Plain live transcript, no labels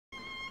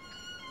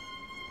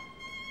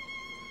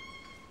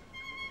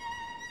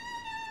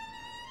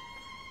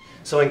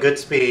So when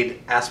Goodspeed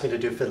asked me to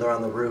do Fiddler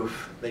on the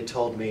Roof, they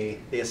told me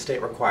the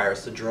estate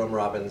requires the Jerome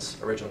Robbins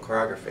original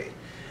choreography,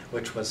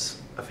 which was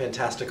a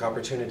fantastic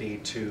opportunity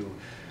to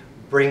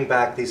bring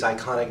back these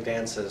iconic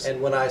dances.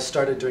 And when I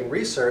started doing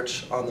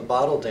research on the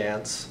bottle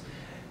dance,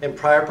 in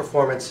prior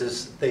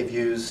performances they've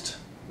used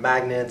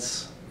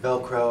magnets,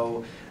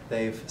 Velcro,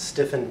 they've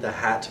stiffened the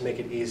hat to make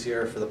it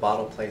easier for the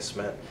bottle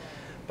placement.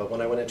 But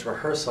when I went into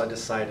rehearsal, I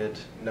decided,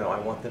 no, I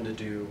want them to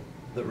do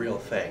the real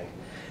thing.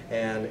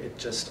 And it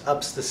just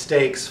ups the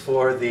stakes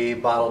for the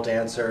bottle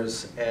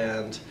dancers,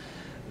 and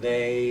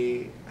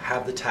they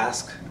have the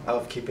task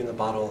of keeping the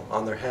bottle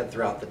on their head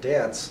throughout the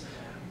dance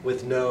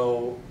with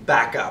no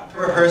backup.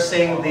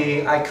 Rehearsing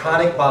the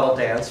iconic bottle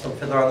dance from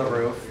Fiddler on the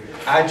Roof,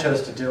 I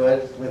chose to do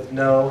it with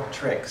no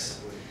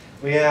tricks.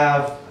 We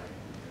have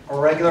a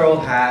regular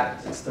old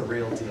hat, it's the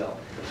real deal,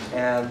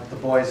 and the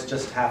boys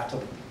just have to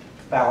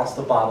balance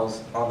the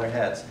bottles on their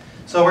heads.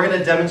 So we're going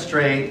to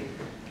demonstrate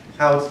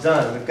how it's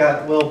done. We've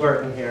got Will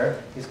Burton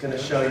here. He's going to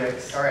show you.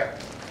 All right.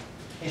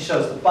 He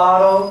shows the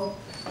bottle.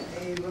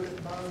 Hey, look at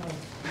the bottle.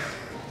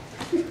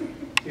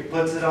 He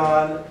puts it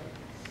on,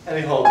 and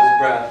he holds his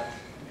breath.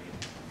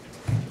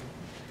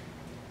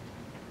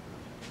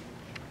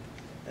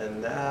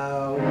 And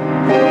now,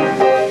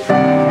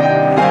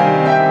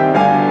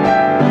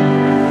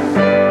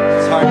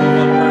 it's hard for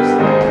one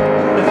person.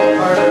 It's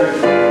harder.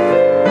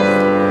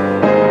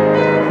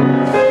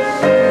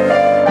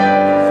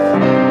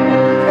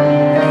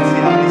 See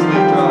how these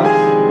big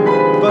drops.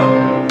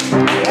 Boom.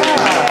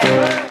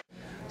 Yeah.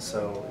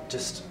 So it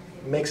just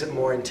makes it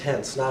more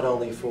intense, not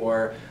only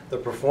for the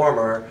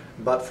performer,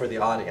 but for the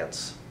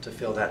audience to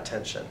feel that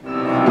tension.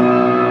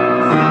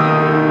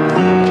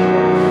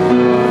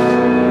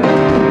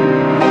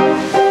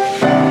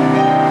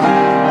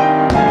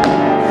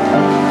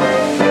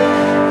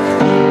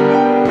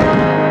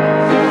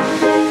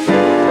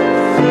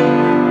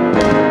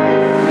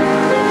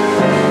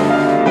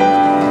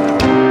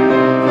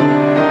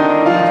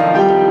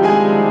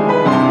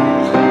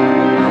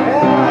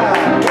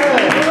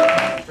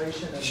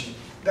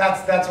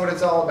 That's what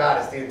it's all about,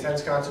 is the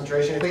intense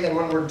concentration. And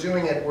when we're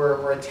doing it,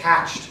 we're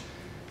attached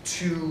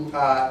to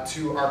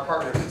our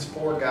partners. It's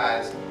 4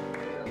 guys.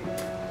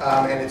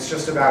 And it's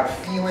just about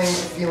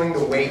feeling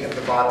the weight of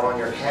the bottle on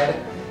your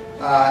head.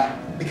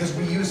 Because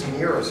we use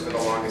mirrors for the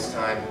longest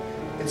time.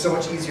 It's so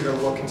much easier to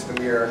look into the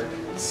mirror,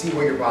 see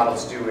what your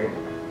bottle's doing,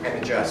 and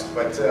adjust.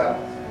 But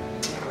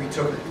we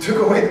took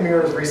away the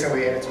mirrors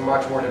recently, and it's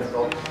much more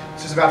difficult.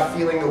 It's just about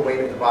feeling the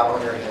weight of the bottle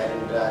on your head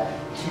and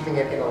keeping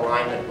it in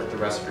alignment with the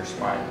rest of your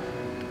spine.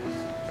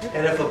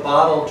 And if a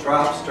bottle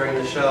drops during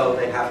the show,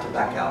 they have to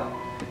back out.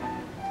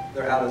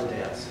 They're out of the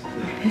dance.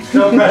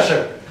 No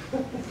pressure.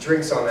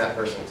 Drinks on that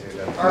person too,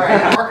 though. All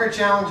right, Parker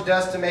challenged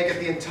us to make it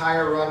the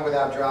entire run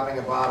without dropping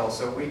a bottle,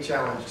 so we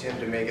challenged him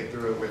to make it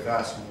through it with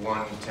us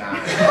one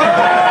time.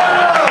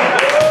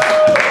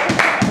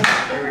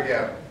 Here we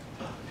go.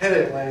 Hit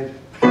it, Wade.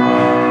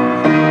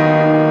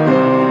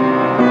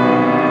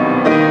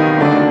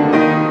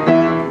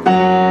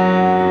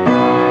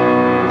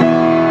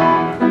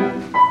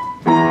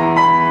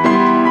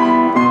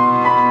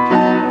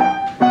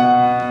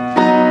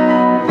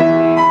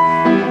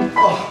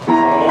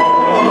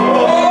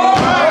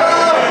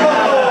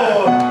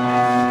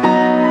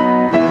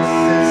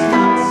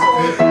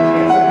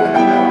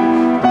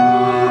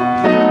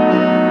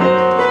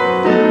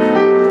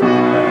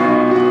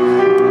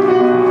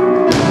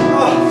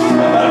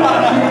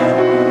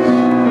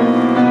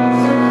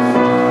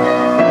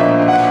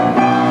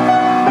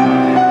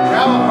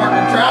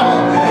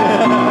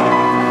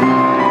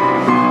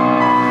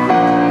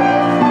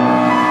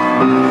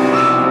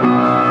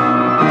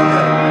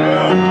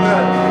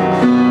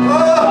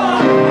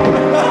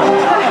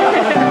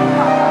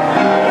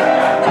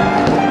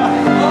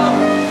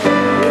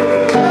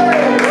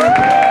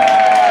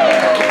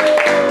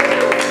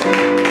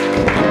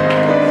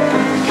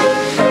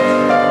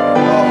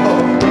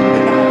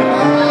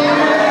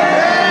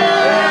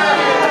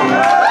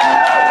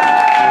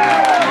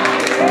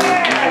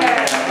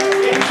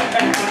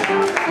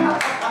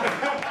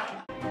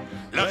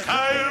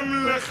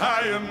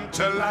 L'chaim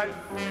to life.